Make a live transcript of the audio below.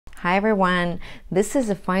Hi everyone, this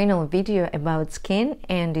is a final video about skin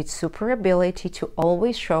and its super ability to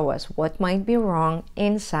always show us what might be wrong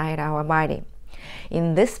inside our body.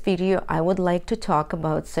 In this video, I would like to talk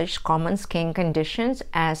about such common skin conditions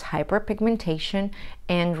as hyperpigmentation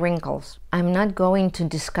and wrinkles. I'm not going to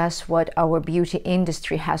discuss what our beauty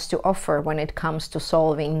industry has to offer when it comes to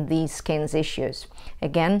solving these skin issues.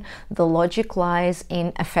 Again, the logic lies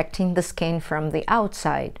in affecting the skin from the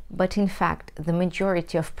outside. But in fact, the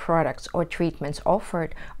majority of products or treatments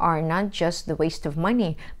offered are not just the waste of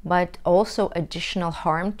money, but also additional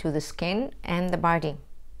harm to the skin and the body.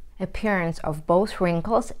 Appearance of both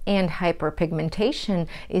wrinkles and hyperpigmentation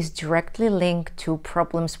is directly linked to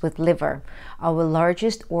problems with liver, our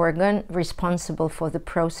largest organ responsible for the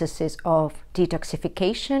processes of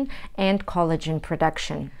detoxification and collagen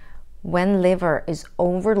production. When liver is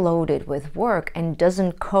overloaded with work and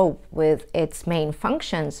doesn't cope with its main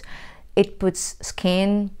functions, it puts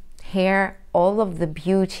skin, hair, all of the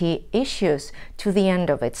beauty issues to the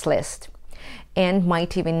end of its list and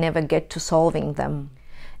might even never get to solving them.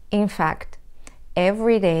 In fact,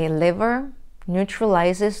 everyday liver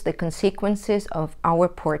neutralizes the consequences of our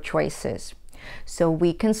poor choices, so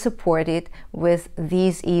we can support it with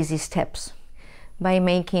these easy steps. By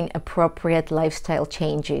making appropriate lifestyle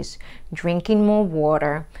changes, drinking more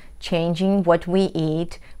water, changing what we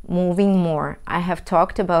eat, moving more. I have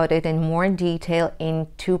talked about it in more detail in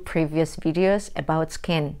 2 previous videos about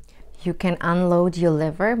skin. You can unload your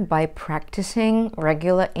liver by practicing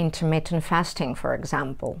regular intermittent fasting, for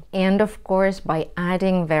example, and of course by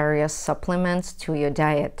adding various supplements to your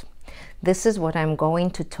diet. This is what I'm going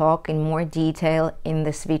to talk in more detail in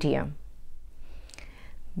this video.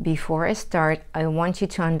 Before I start, I want you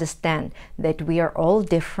to understand that we are all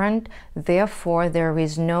different, therefore there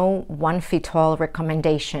is no one-fit-all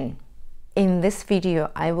recommendation. In this video,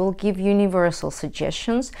 I will give universal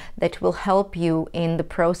suggestions that will help you in the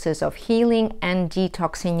process of healing and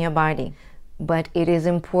detoxing your body. But it is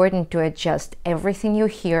important to adjust everything you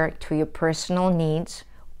hear to your personal needs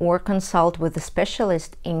or consult with a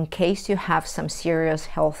specialist in case you have some serious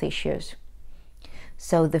health issues.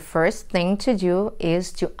 So the first thing to do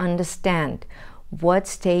is to understand what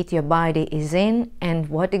state your body is in and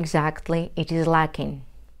what exactly it is lacking.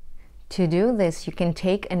 To do this, you can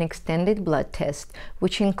take an extended blood test,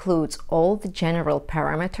 which includes all the general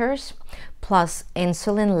parameters, plus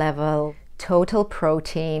insulin level, total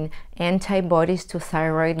protein, antibodies to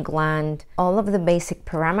thyroid gland, all of the basic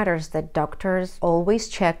parameters that doctors always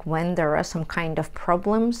check when there are some kind of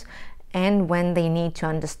problems and when they need to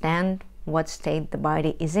understand what state the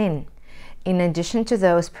body is in. In addition to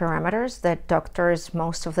those parameters that doctors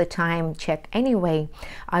most of the time check anyway,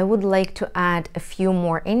 I would like to add a few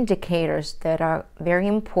more indicators that are very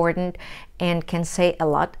important and can say a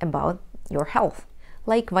lot about your health.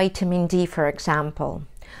 Like vitamin D, for example,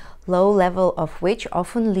 low level of which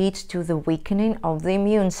often leads to the weakening of the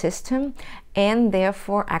immune system and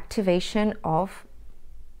therefore activation of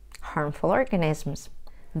harmful organisms.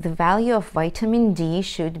 The value of vitamin D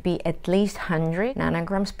should be at least 100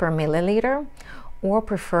 nanograms per milliliter or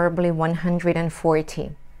preferably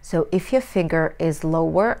 140. So if your figure is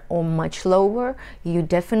lower or much lower, you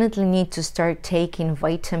definitely need to start taking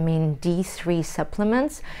vitamin D3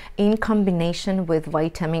 supplements in combination with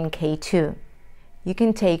vitamin K2. You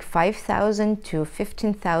can take 5,000 to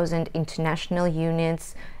 15,000 international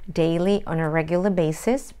units daily on a regular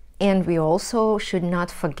basis. And we also should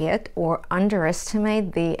not forget or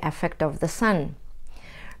underestimate the effect of the sun.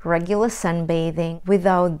 Regular sunbathing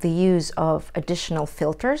without the use of additional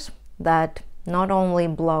filters that not only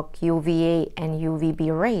block UVA and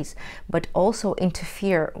UVB rays, but also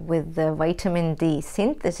interfere with the vitamin D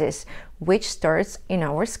synthesis, which starts in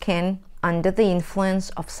our skin under the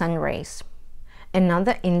influence of sun rays.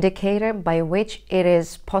 Another indicator by which it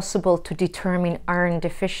is possible to determine iron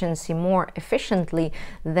deficiency more efficiently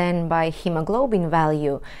than by hemoglobin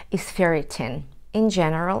value is ferritin. In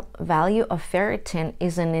general, value of ferritin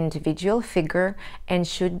is an individual figure and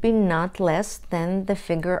should be not less than the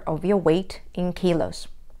figure of your weight in kilos.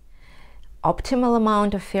 Optimal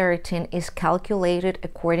amount of ferritin is calculated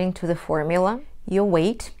according to the formula: your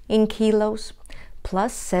weight in kilos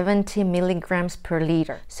plus 70 milligrams per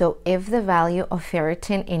liter. So if the value of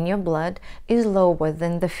ferritin in your blood is lower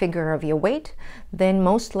than the figure of your weight, then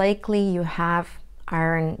most likely you have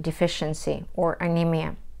iron deficiency or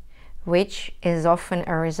anemia, which is often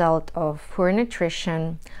a result of poor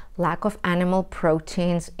nutrition, lack of animal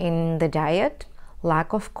proteins in the diet,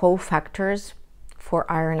 lack of cofactors for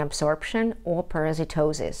iron absorption, or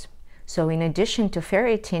parasitosis. So in addition to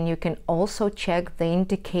ferritin, you can also check the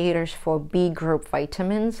indicators for B group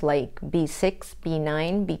vitamins like B6,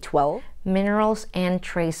 B9, B12, minerals and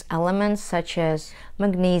trace elements such as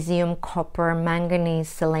magnesium, copper, manganese,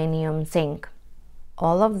 selenium, zinc.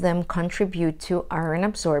 All of them contribute to iron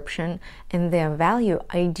absorption, and their value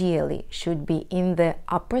ideally should be in the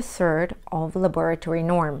upper third of the laboratory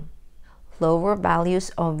norm. Lower values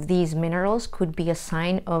of these minerals could be a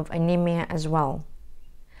sign of anemia as well.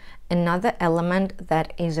 Another element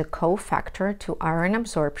that is a cofactor to iron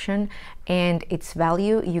absorption, and its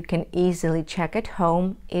value you can easily check at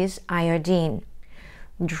home, is iodine.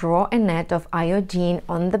 Draw a net of iodine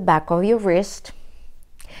on the back of your wrist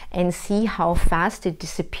and see how fast it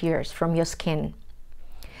disappears from your skin.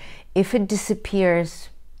 If it disappears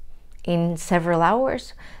in several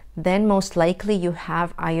hours, then most likely you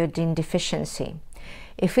have iodine deficiency.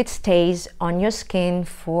 If it stays on your skin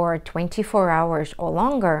for 24 hours or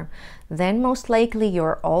longer, then most likely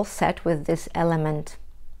you're all set with this element.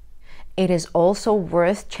 It is also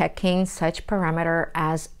worth checking such parameter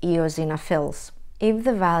as eosinophils. If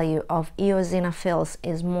the value of eosinophils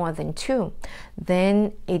is more than 2,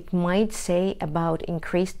 then it might say about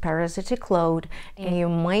increased parasitic load, and you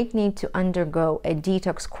might need to undergo a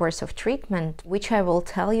detox course of treatment, which I will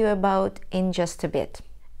tell you about in just a bit.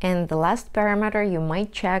 And the last parameter you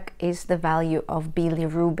might check is the value of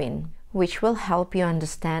bilirubin, which will help you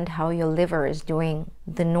understand how your liver is doing.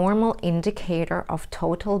 The normal indicator of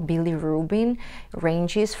total bilirubin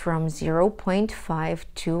ranges from 0.5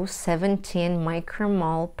 to 17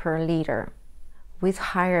 micromole per liter. With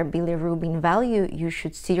higher bilirubin value, you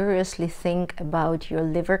should seriously think about your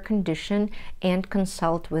liver condition and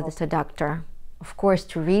consult with a doctor. Of course,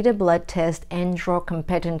 to read a blood test and draw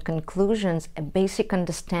competent conclusions, a basic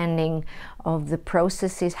understanding of the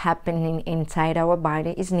processes happening inside our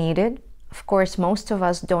body is needed. Of course, most of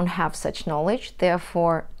us don't have such knowledge,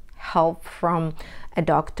 therefore help from a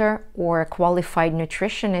doctor or a qualified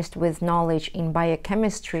nutritionist with knowledge in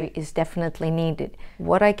biochemistry is definitely needed.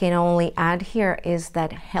 What I can only add here is that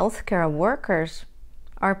healthcare workers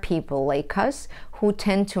are people like us who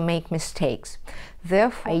tend to make mistakes.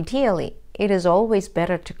 Therefore, ideally, it is always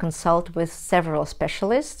better to consult with several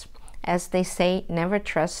specialists. As they say, never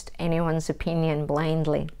trust anyone's opinion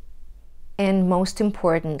blindly. And most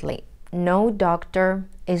importantly, no doctor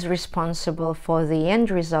is responsible for the end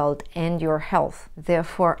result and your health.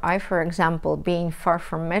 Therefore, I, for example, being far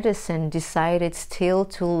from medicine, decided still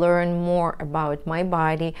to learn more about my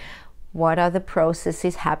body, what are the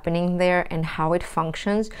processes happening there and how it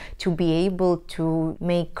functions, to be able to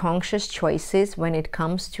make conscious choices when it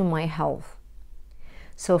comes to my health.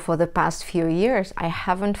 So for the past few years, I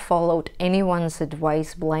haven't followed anyone's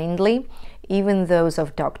advice blindly, even those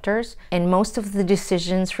of doctors, and most of the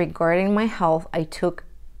decisions regarding my health I took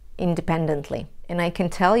independently. And I can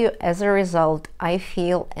tell you, as a result, I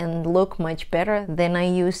feel and look much better than I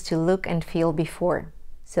used to look and feel before.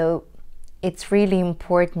 So it's really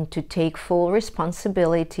important to take full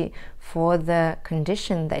responsibility for the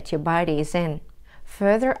condition that your body is in.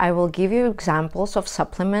 Further, I will give you examples of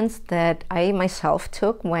supplements that I myself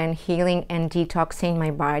took when healing and detoxing my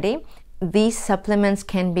body. These supplements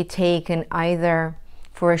can be taken either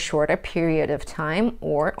for a shorter period of time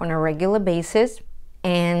or on a regular basis,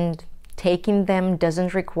 and taking them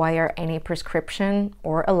doesn't require any prescription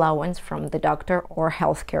or allowance from the doctor or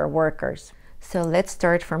healthcare workers. So let's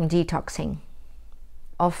start from detoxing.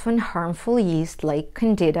 Often harmful yeast like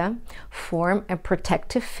Candida form a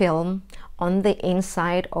protective film on the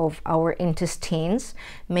inside of our intestines,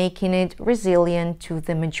 making it resilient to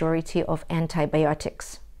the majority of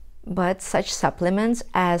antibiotics. But such supplements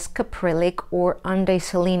as caprylic or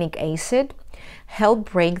undiselenic acid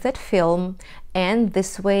help break that film, and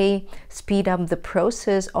this way speed up the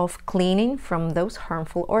process of cleaning from those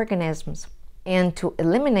harmful organisms. And to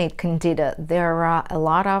eliminate Candida, there are a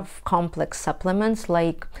lot of complex supplements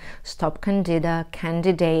like Stop Candida,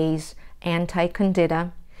 Candidase,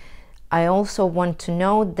 Anti-Candida. I also want to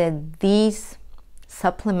note that these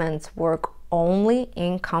supplements work only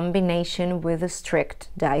in combination with a strict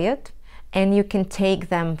diet, and you can take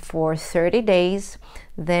them for 30 days,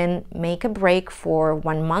 then make a break for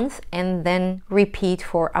 1 month, and then repeat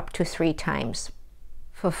for up to 3 times.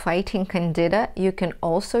 For fighting Candida, you can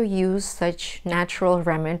also use such natural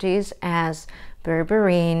remedies as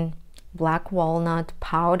berberine, black walnut,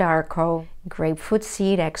 pau d'arco, grapefruit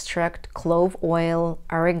seed extract, clove oil,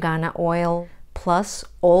 oregano oil, plus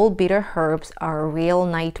all bitter herbs are a real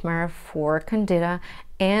nightmare for Candida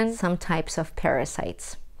and some types of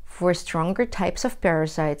parasites. For stronger types of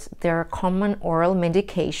parasites, there are common oral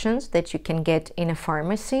medications that you can get in a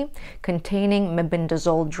pharmacy containing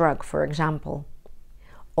mebendazole drug, for example.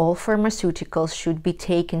 All pharmaceuticals should be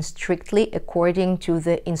taken strictly according to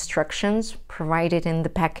the instructions provided in the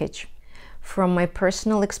package. From my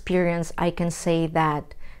personal experience, I can say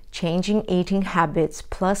that changing eating habits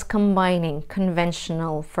plus combining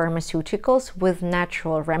conventional pharmaceuticals with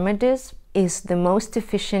natural remedies is the most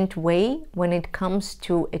efficient way when it comes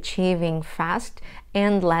to achieving fast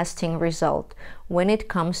and lasting result when it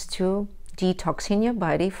comes to detoxing your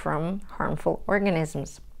body from harmful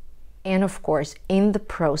organisms. And of course, in the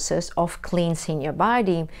process of cleansing your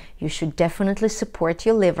body, you should definitely support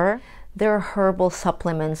your liver. There are herbal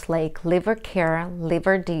supplements like liver care,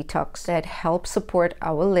 liver detox that help support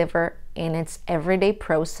our liver in its everyday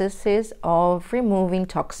processes of removing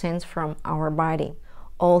toxins from our body.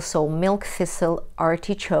 Also, milk thistle,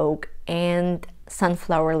 artichoke, and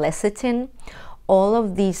sunflower lecithin. All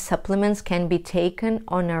of these supplements can be taken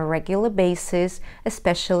on a regular basis,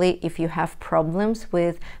 especially if you have problems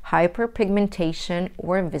with hyperpigmentation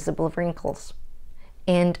or visible wrinkles.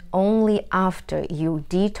 And only after you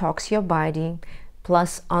detox your body,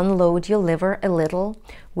 plus unload your liver a little,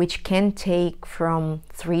 which can take from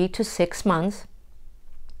 3 to 6 months,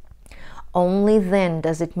 only then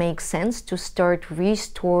does it make sense to start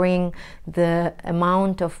restoring the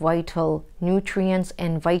amount of vital nutrients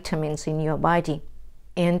and vitamins in your body.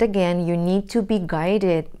 And again, you need to be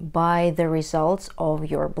guided by the results of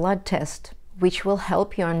your blood test, which will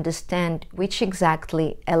help you understand which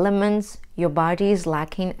exactly elements your body is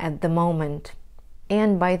lacking at the moment.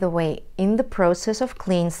 And by the way, in the process of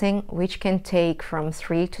cleansing, which can take from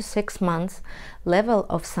 3 to 6 months, level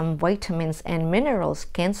of some vitamins and minerals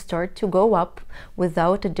can start to go up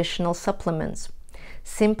without additional supplements,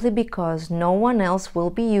 simply because no one else will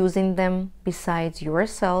be using them besides your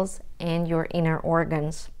cells and your inner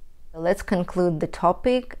organs. Let's conclude the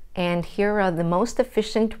topic, and here are the most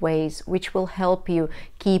efficient ways which will help you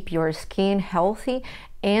keep your skin healthy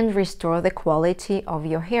and restore the quality of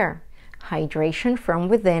your hair. Hydration from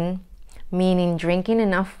within, meaning drinking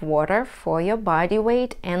enough water for your body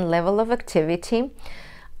weight and level of activity.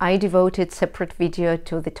 I devoted separate video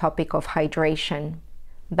to the topic of hydration.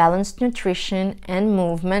 Balanced nutrition and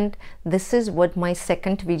movement, this is what my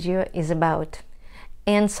second video is about.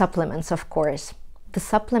 And supplements, of course. The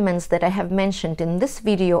supplements that I have mentioned in this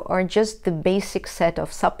video are just the basic set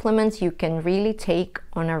of supplements you can really take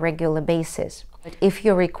on a regular basis. But if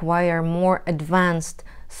you require more advanced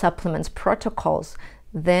supplements protocols,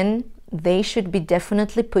 then they should be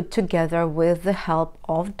definitely put together with the help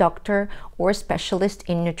of doctor or specialist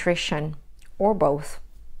in nutrition, or both.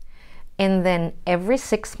 And then every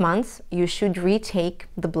 6 months you should retake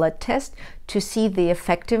the blood test to see the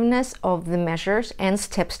effectiveness of the measures and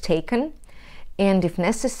steps taken, and if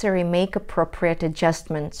necessary make appropriate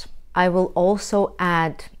adjustments. I will also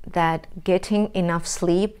add that getting enough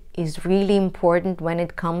sleep is really important when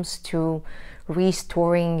it comes to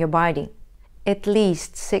restoring your body. At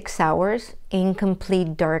least 6 hours in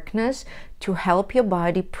complete darkness to help your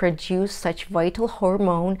body produce such vital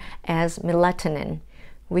hormone as melatonin,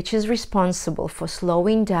 which is responsible for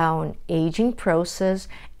slowing down aging process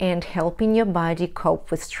and helping your body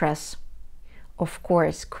cope with stress. Of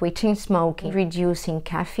course, quitting smoking, reducing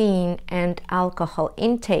caffeine and alcohol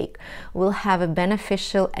intake will have a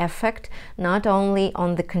beneficial effect not only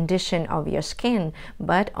on the condition of your skin,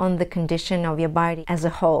 but on the condition of your body as a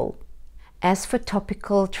whole. As for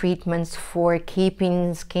topical treatments for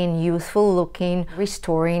keeping skin youthful looking,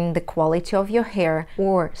 restoring the quality of your hair,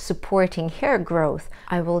 or supporting hair growth,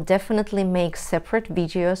 I will definitely make separate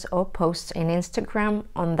videos or posts in Instagram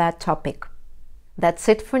on that topic. That's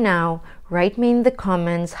it for now. Write me in the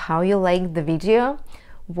comments how you liked the video.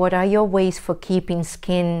 What are your ways for keeping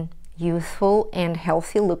skin youthful and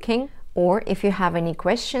healthy looking? Or if you have any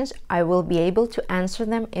questions, I will be able to answer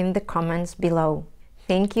them in the comments below.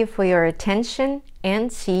 Thank you for your attention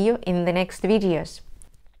and see you in the next videos.